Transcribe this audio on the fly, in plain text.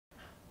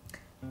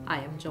Hi,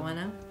 I'm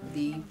Joanna,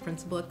 the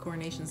principal at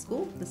Coronation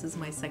School. This is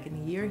my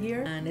second year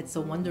here, and it's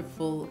a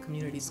wonderful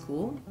community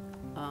school.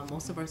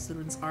 Most of our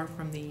students are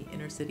from the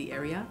inner city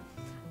area,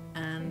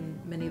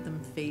 and many of them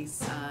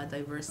face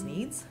diverse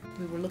needs.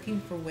 We were looking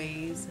for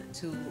ways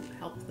to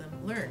help them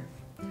learn.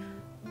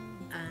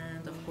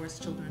 And of course,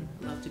 children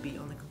love to be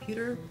on the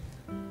computer.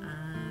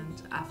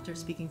 And after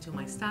speaking to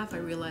my staff, I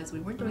realized we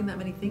weren't doing that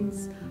many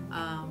things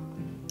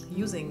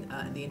using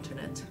the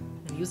internet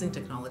and using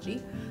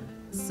technology.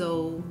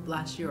 So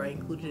last year I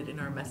included it in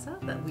our MESA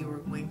that we were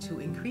going to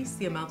increase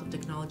the amount of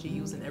technology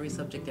used in every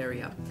subject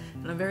area.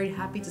 And I'm very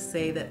happy to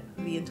say that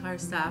the entire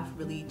staff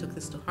really took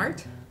this to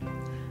heart.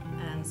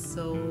 And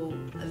so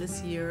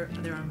this year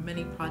there are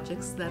many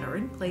projects that are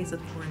in place at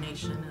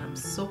Coronation, and I'm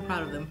so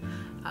proud of them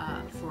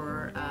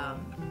for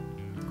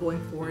going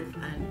forward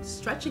and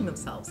stretching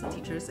themselves, the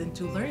teachers,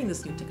 into learning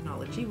this new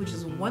technology, which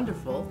is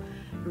wonderful,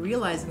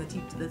 realizing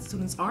that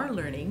students are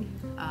learning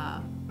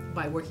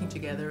by working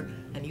together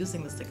and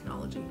using this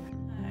technology.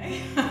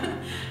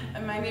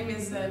 Hi, my name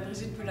is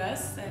Brigitte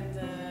Boulas, and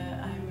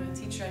I'm a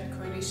teacher at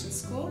Coronation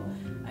School.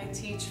 I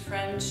teach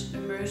French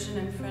immersion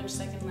and French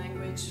second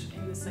language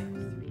in the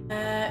second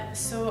 3.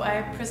 So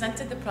I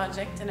presented the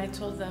project and I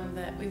told them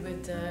that we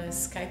would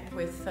Skype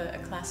with a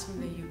class from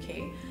the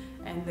UK,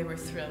 and they were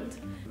thrilled.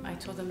 I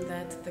told them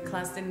that the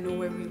class didn't know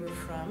where we were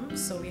from,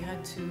 so we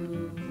had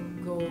to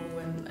go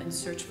and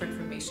search for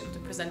information to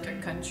present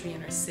our country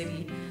and our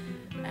city.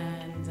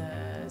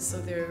 And so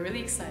they were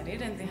really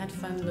excited, and they had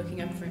fun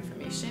looking up for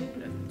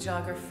information,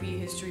 geography,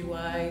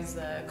 history-wise,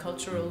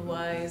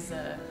 cultural-wise.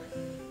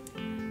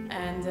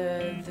 And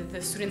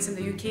the students in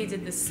the UK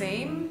did the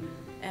same,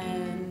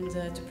 and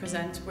to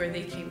present where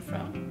they came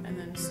from. And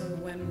then so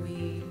when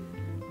we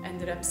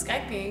ended up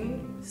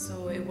Skyping,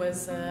 so it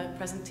was a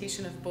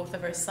presentation of both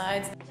of our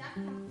sides. Our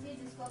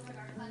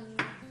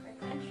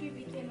country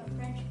became a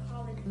French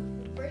colony.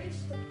 The British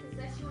took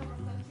possession of our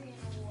country in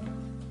a war.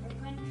 Our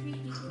country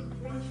became a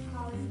British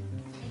colony.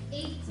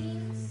 In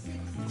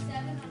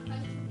 1867, our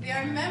country... We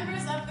are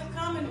members of the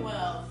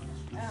Commonwealth.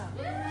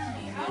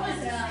 How was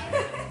that?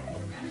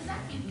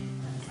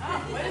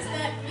 What does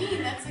that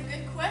mean? That's a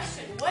good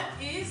question. What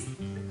is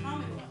the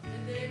Commonwealth?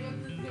 And they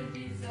wrote the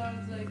country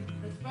songs like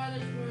 "The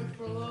Spanish word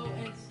for low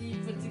and sea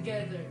put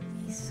together."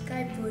 We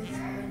Skyped with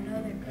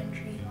another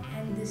country,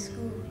 and the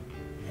school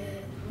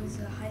was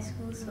a high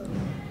school, so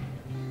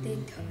they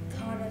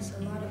taught us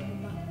a lot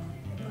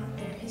about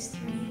their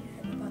history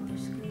and about their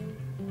school,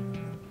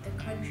 their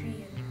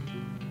country,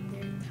 and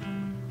their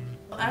town.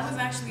 I was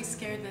actually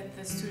scared that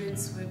the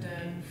students would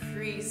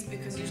freeze,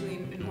 because usually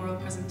in oral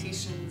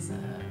presentations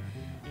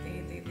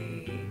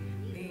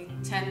they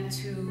tend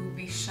to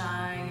be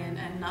shy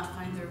and not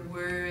find their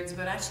words,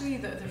 but actually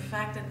the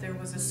fact that there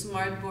was a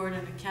smart board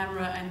and a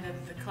camera and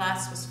that the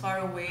class was far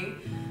away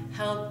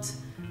helped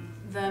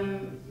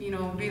them,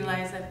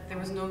 realize that there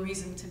was no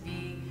reason to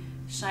be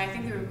shy. I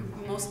think they were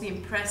mostly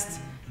impressed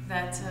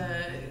that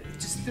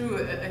just through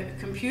a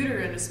computer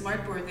and a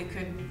smart board they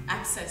could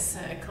access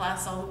a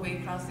class all the way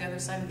across the other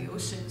side of the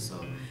ocean,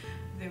 so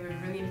they were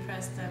really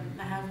impressed.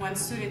 I have one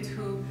student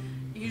who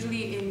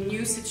usually in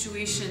new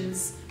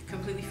situations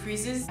completely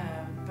freezes,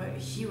 but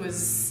he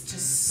was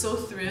just so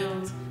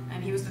thrilled,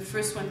 and he was the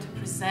first one to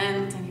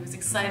present, and he was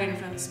excited in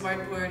front of the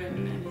smart board,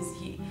 and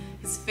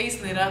his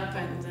face lit up,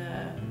 and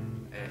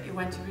it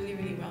went really,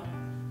 really well.